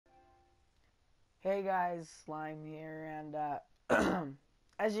Hey guys, Slime here, and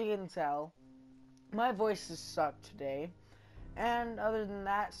as you can tell, my voice has sucked today, and other than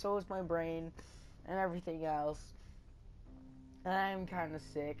that, so is my brain and everything else. And I'm kind of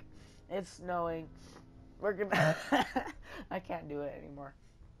sick. It's snowing. We're gonna. I can't do it anymore.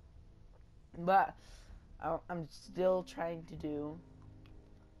 But I'm still trying to do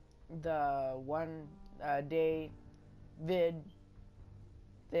the one day vid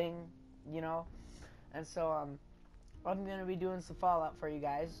thing, you know, and so I'm gonna be doing some Fallout for you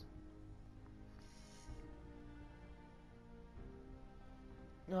guys.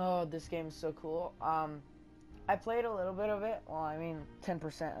 Oh, this game is so cool. I played a little bit of it. Well, I mean,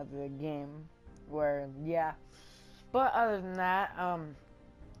 10% of the game. Where, yeah. But other than that,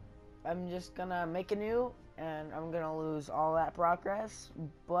 I'm just gonna make a new, and I'm gonna lose all that progress.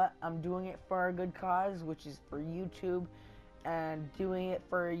 But I'm doing it for a good cause, which is for YouTube. And doing it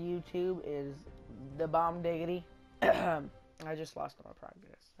for YouTube is the bomb diggity. I just lost all my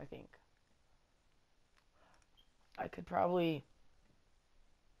progress, I think. I could probably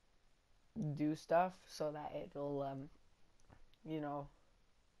do stuff so that it'll you know,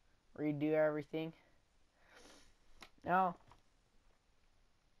 redo everything. Now,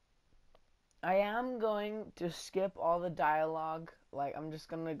 I am going to skip all the dialogue. Like, I'm just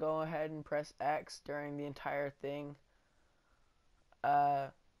gonna go ahead and press X during the entire thing.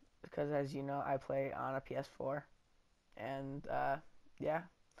 Because as you know, I play on a PS4. And, yeah.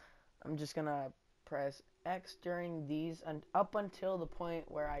 I'm just gonna press X during these and up until the point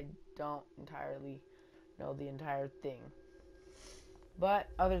where I don't entirely know the entire thing. But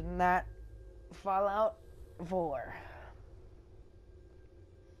other than that, Fallout 4.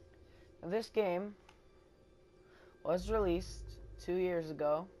 Now, this game was released 2 years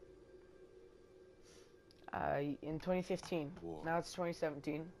ago, in 2015. War. Now it's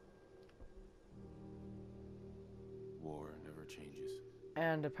 2017. War never changes.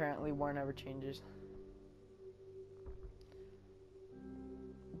 And apparently war never changes.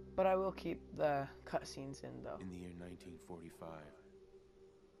 But I will keep the cutscenes in, though. In the year 1945,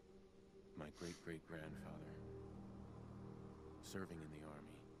 my great-great-grandfather, serving in the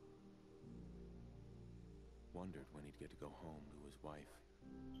army, wondered when he'd get to go home to his wife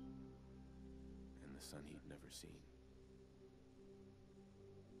and the son he'd never seen.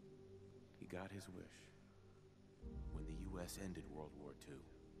 He got his wish when the U.S. ended World War II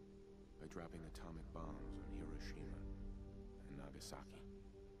by dropping atomic bombs on Hiroshima and Nagasaki.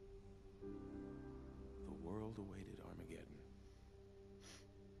 The world awaited Armageddon.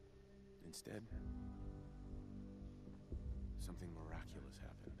 Instead, something miraculous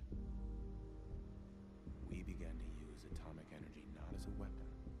happened. We began to use atomic energy not as a weapon,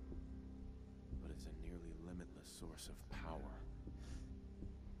 but as a nearly limitless source of power.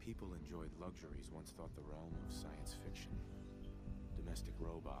 People enjoyed luxuries once thought the realm of science fiction. Domestic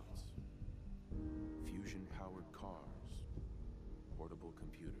robots, fusion-powered cars, portable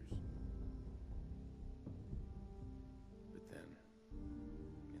computers. But then,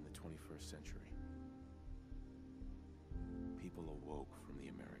 in the 21st century, people awoke from the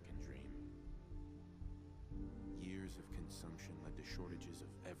American dream. Years of consumption led to shortages of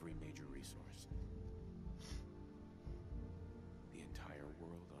every major resource. The entire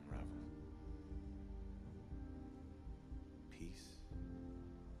world unraveled. Peace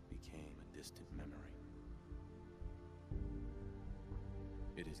became a distant memory.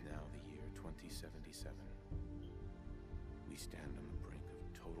 It is now the year 2077. We stand on the brink of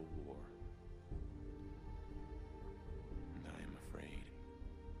total war. And I am afraid.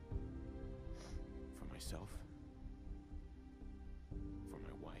 For myself, for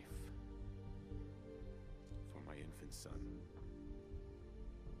my wife, for my infant son.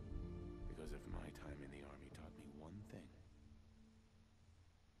 Because if my time in the army taught me one thing,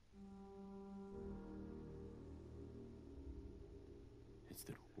 it's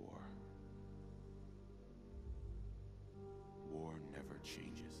that war never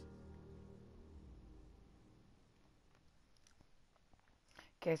changes.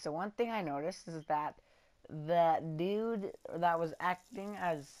 Okay, so one thing I noticed is that the dude that was acting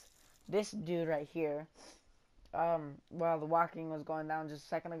as this dude right here, while the walking was going down just a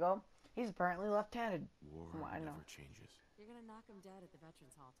second ago, he's apparently left-handed. War From what I know. never changes. You're gonna knock him dead at the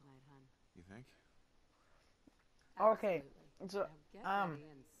Veterans Hall tonight, hun. You think? Okay, Absolutely. so Now get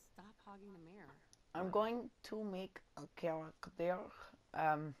ready and stop hogging the mirror. I'm going to make a character.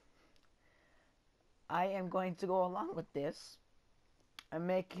 I am going to go along with this and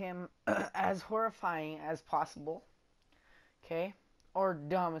make him as horrifying as possible, okay, or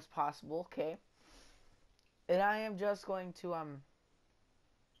dumb as possible, okay. And I am just going to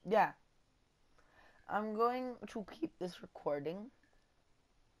yeah, I'm going to keep this recording,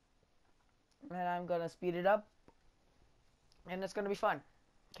 and I'm gonna speed it up, and it's gonna be fun.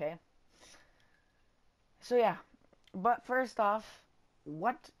 Okay. So yeah, but first off,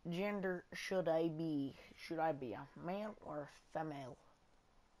 what gender should I be? Should I be a male or female?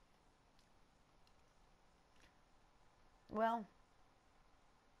 Well,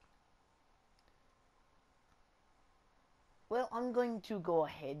 I'm going to go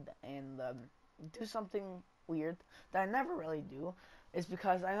ahead and do something weird that I never really do. Is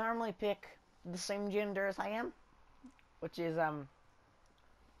because I normally pick the same gender as I am, which is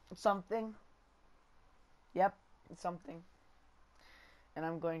something. Yep, it's something. And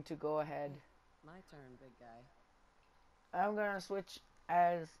I'm going to go ahead. My turn, big guy. I'm gonna switch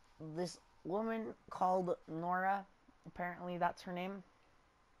as this woman called Nora. Apparently that's her name.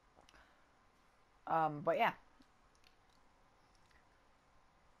 But yeah.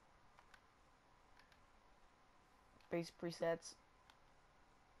 Face presets.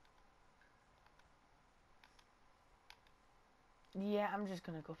 Yeah, I'm just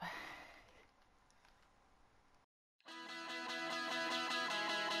gonna go back.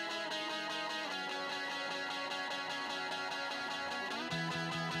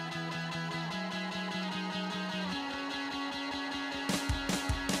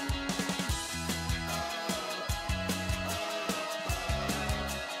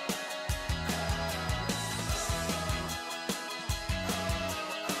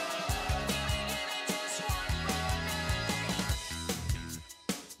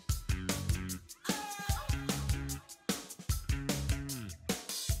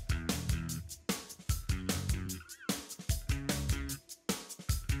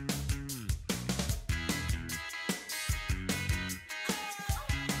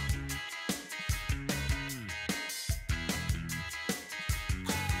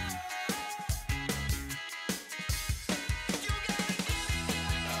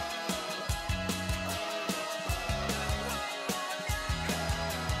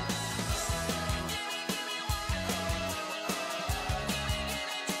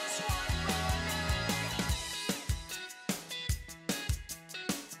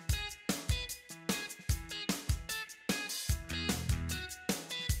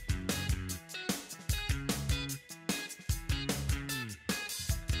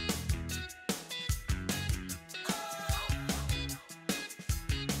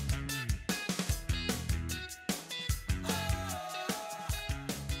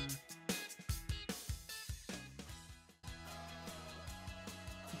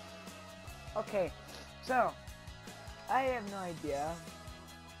 Okay, so I have no idea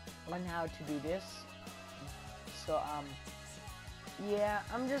on how to do this. So yeah,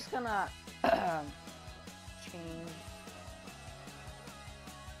 I'm just gonna change.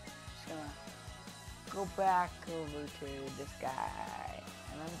 Just gonna go back over to this guy,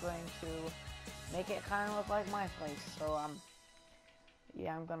 and I'm going to make it kind of look like my place. So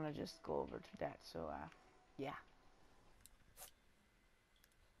yeah, I'm gonna just go over to that. So yeah.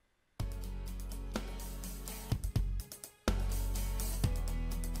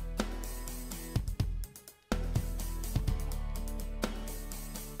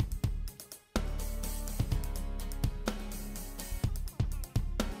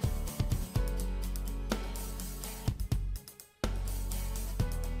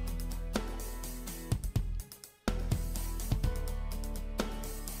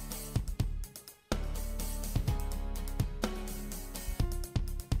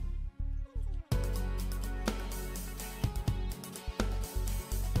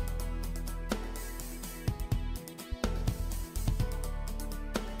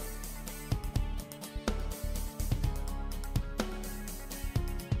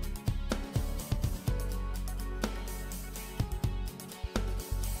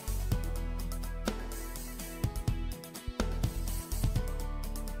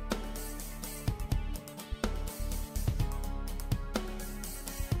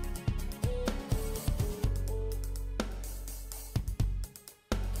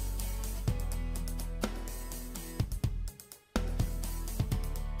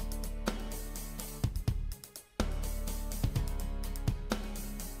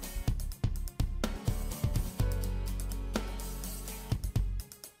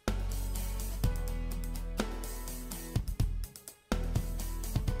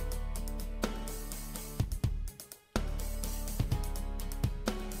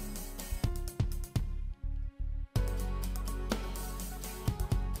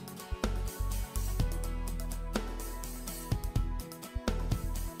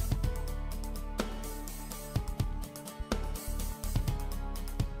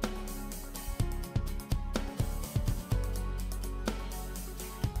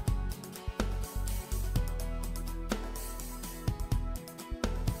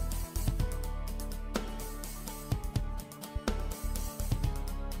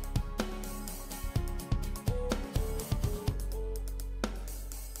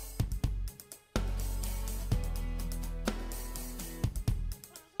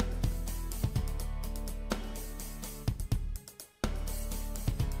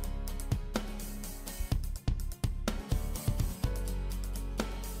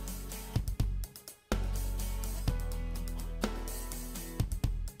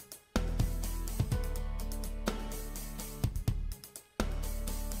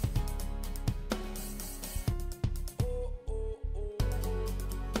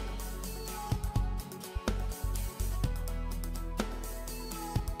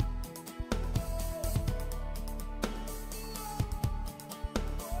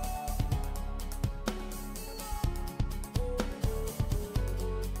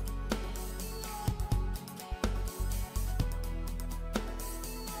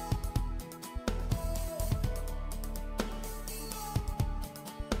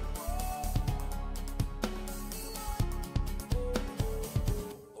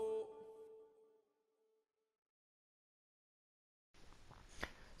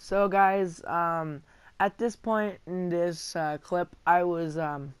 So guys, at this point in this clip, I was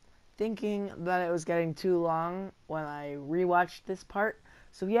thinking that it was getting too long when I rewatched this part.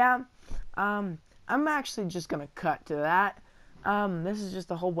 So yeah, I'm actually just gonna cut to that. This is just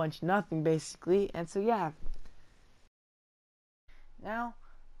a whole bunch of nothing basically, and so yeah. Now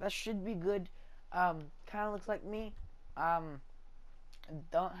that should be good. Kind of looks like me.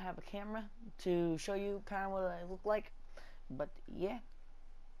 Don't have a camera to show you kind of what I look like, but yeah,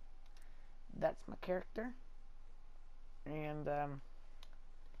 that's my character, and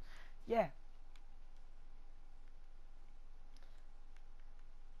yeah.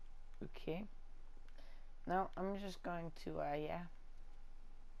 Okay. Now I'm just going to yeah,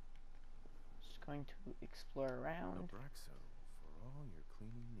 just going to explore around. Abraxo for all your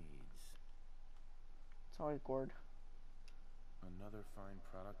cleaning needs. It's always gourd. Another fine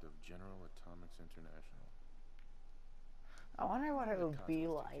product of General Atomics International. I wonder what it The would be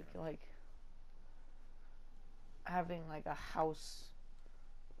cosmos take care of it. like having like a house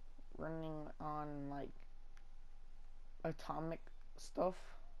running on like atomic stuff.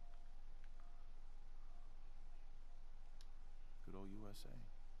 Good old USA.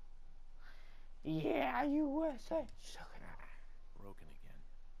 Yeah, USA. Broken again.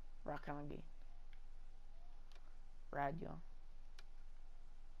 Rockin' again. Radio.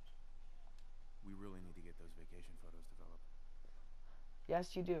 We really need to get those vacation photos developed.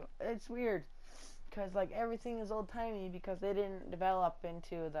 Yes, you do. It's weird, cause like everything is old timey because they didn't develop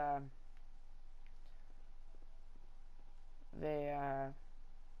into the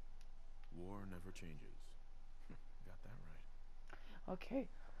War never changes. Got that right. okay.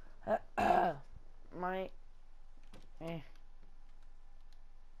 My No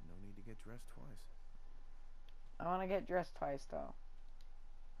need to get dressed twice. I want to get dressed twice though.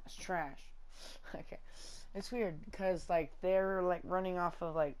 That's trash. Okay, it's weird because like they're like running off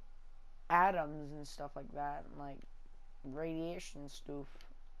of like atoms and stuff like that, and like radiation stuff.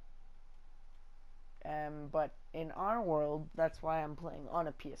 But in our world, that's why I'm playing on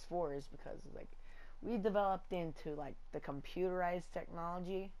a PS4 is because like we developed into like the computerized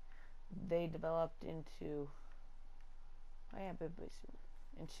technology. They developed into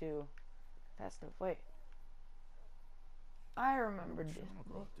into that stuff. Wait, I remembered this. Sean will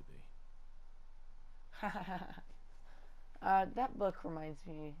grow up to be. That book reminds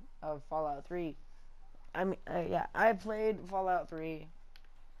me of Fallout 3. I mean, yeah, I played Fallout 3.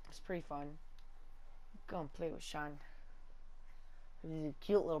 It's pretty fun. Go and play with Sean. He's a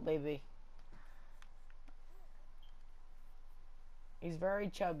cute little baby. He's very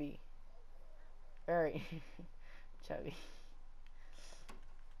chubby. Very chubby.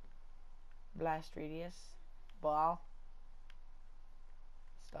 Blast radius. Ball.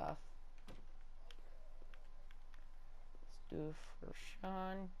 Stuff. Stuff for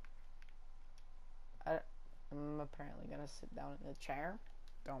Sean. I'm apparently gonna sit down in the chair.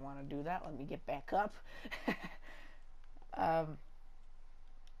 Don't want to do that. Let me get back up. The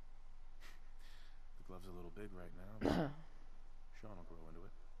glove's a little big right now, but Sean will grow into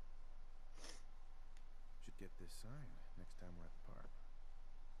it. Should get this signed next time we're at the park.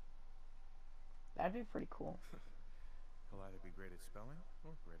 That'd be pretty cool. He'll either be great at spelling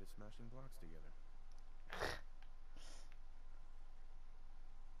or great at smashing blocks together.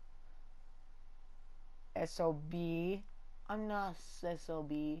 SOB. I'm not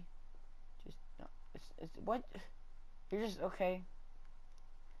SOB. Just no. It's what? You're just okay.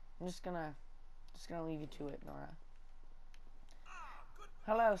 I'm just gonna leave you to it, Nora.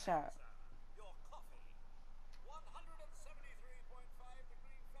 Hello, sir. Your coffee, 173.5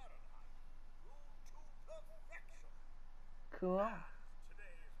 degrees Fahrenheit, brewed to perfection. Cool.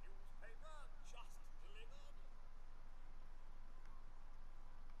 Today's newspaper just delivered.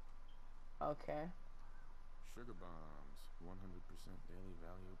 Okay. Sugar bombs. 100% daily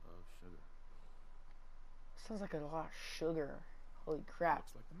value of sugar. Sounds like a lot of sugar. Holy crap.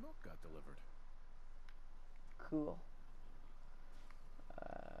 Looks like the milk got delivered. Cool.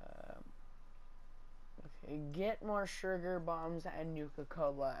 Okay, get more sugar bombs and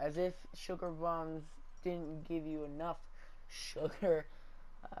Nuka-Cola. As if sugar bombs didn't give you enough sugar.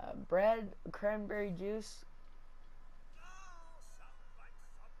 Bread, cranberry juice. Sounds like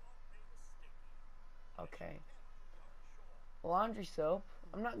someone made a sticky. Okay. Laundry soap.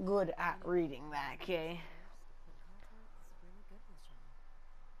 I'm not good at reading that, okay? But Hot is really good with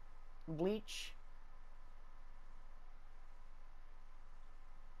Sean. Bleach.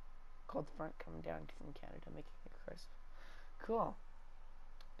 Cold front coming down from Canada, making it crisp. Cool.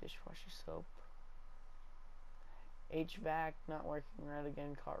 Dishwasher soap. HVAC not working right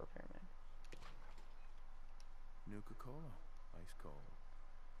again. Car repairman. Nuka-Cola. Ice cold.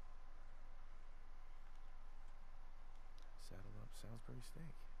 Salisbury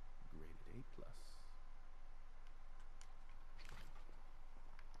steak, graded A+.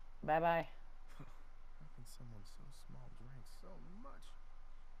 Bye bye. How can someone so small drink so much?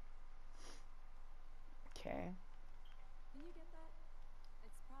 Okay. Can you get that?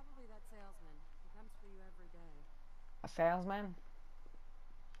 It's probably that salesman. He comes for you every day. A salesman?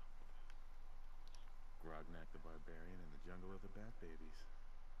 Grognak the Barbarian in the Jungle of the Bat Babies.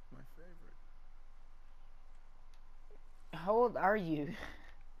 My favorite. How old are you?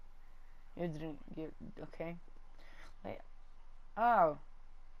 You didn't get. Okay. Wait. Oh.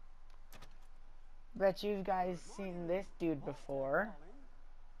 Bet you guys seen this dude before.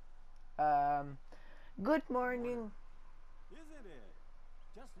 Good morning. Isn't it?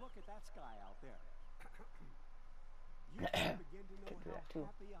 Just look at that sky out there. You can begin to know Could do how that too.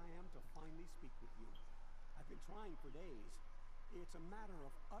 happy I am to finally speak with you. I've been trying for days. It's a matter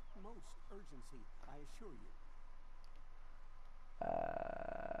of utmost urgency, I assure you.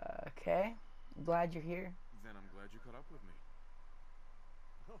 Okay. Glad you're here. Then I'm glad you caught up with me.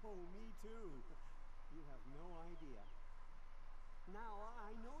 Oh, me too. You have no idea. Now,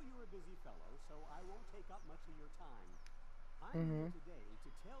 I know you're a busy fellow, so I won't take up much of your time. I'm here today to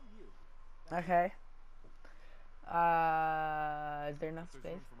tell you that Okay. Is there enough There's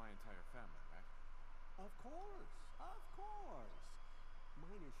space? room for my entire family, right? Of course, of course.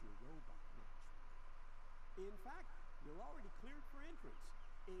 Minus your robot, naturally. In fact, you're already cleared for entrance.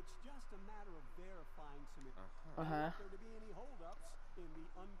 It's just a matter of verifying some Uh-huh. If there to be any holdups in the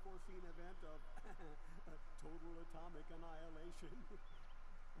unforeseen event of total atomic annihilation.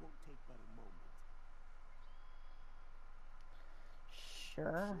 Won't take but a moment.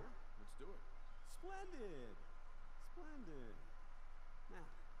 Sure. Let's do it. Splendid. Splendid. Now,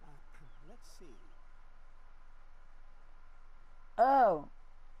 let's see. Oh.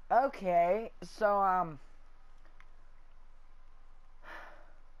 Okay. So,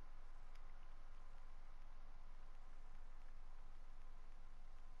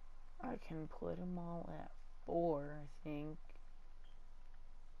 I can put them all at 4, I think.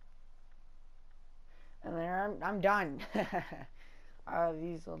 And then I'm done.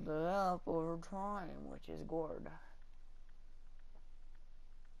 These will develop over time, which is good.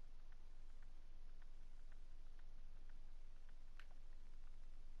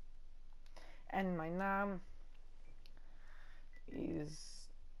 And my name is...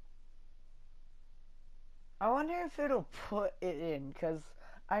 I wonder if it'll put it in, because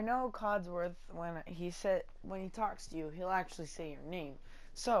I know Codsworth, when he talks to you, he'll actually say your name.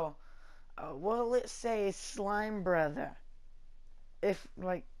 So, will it say Slime Brother? If,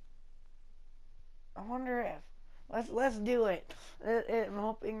 like, I wonder if, let's do it. I'm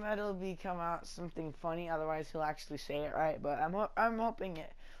hoping that it'll come out something funny, otherwise he'll actually say it right, but I'm hoping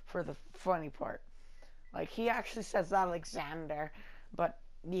it for the funny part. Like, he actually says Alexander, but,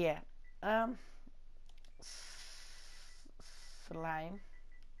 yeah. Slime.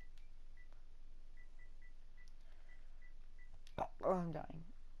 Oh, I'm dying.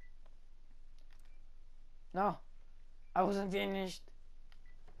 No, I wasn't finished.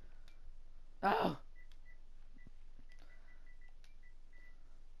 Oh.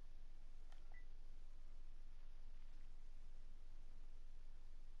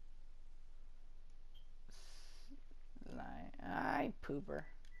 Slime. I pooper.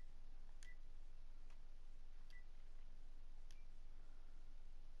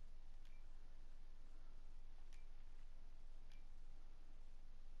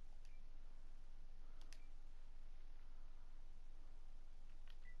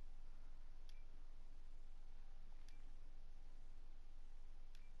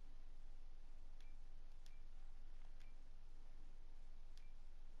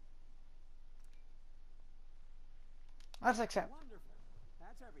 Let's accept. Wonderful.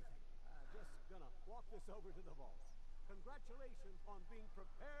 That's everything. Just gonna walk this over to the vault. Congratulations on being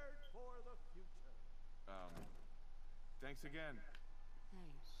prepared for the future. Thanks again.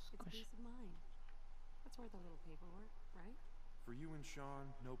 Hey, it's peace of mind. That's worth a little paperwork, right? For you and Sean,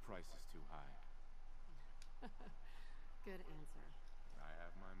 no price is too high. Good answer. I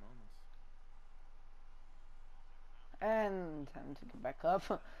have my moments. And time to get back up.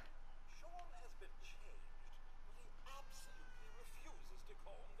 Sean has been changed, but he absolutely refuses to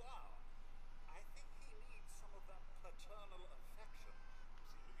calm down. I think he needs some of that paternal affection you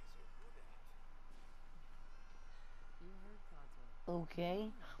seem to be so good at. You heard Codsworth.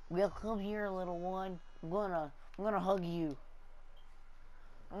 Okay. Well, come here, little one. I'm gonna hug you.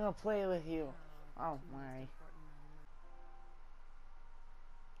 I'm gonna play with you. Oh Two most my. important men in my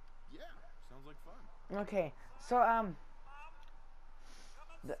Yeah, sounds like fun. Okay. So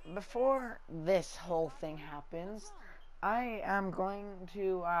before this whole thing happens, I am going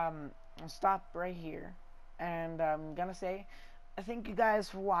to stop right here, and I'm gonna say thank you guys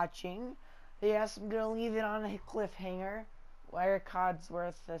for watching. Yes, I'm gonna leave it on a cliffhanger where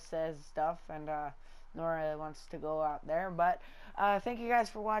Codsworth says stuff, and Nora wants to go out there. But thank you guys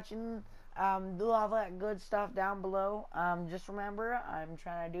for watching. Do all that good stuff down below. Just remember, I'm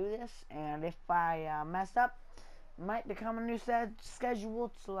trying to do this, and if I mess up, it might become a new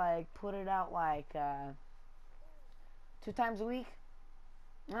schedule to like put it out like 2 times a week.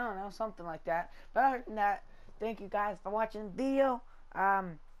 I don't know, something like that. But other than that, thank you guys for watching the video.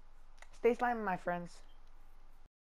 Stay slimy, my friends.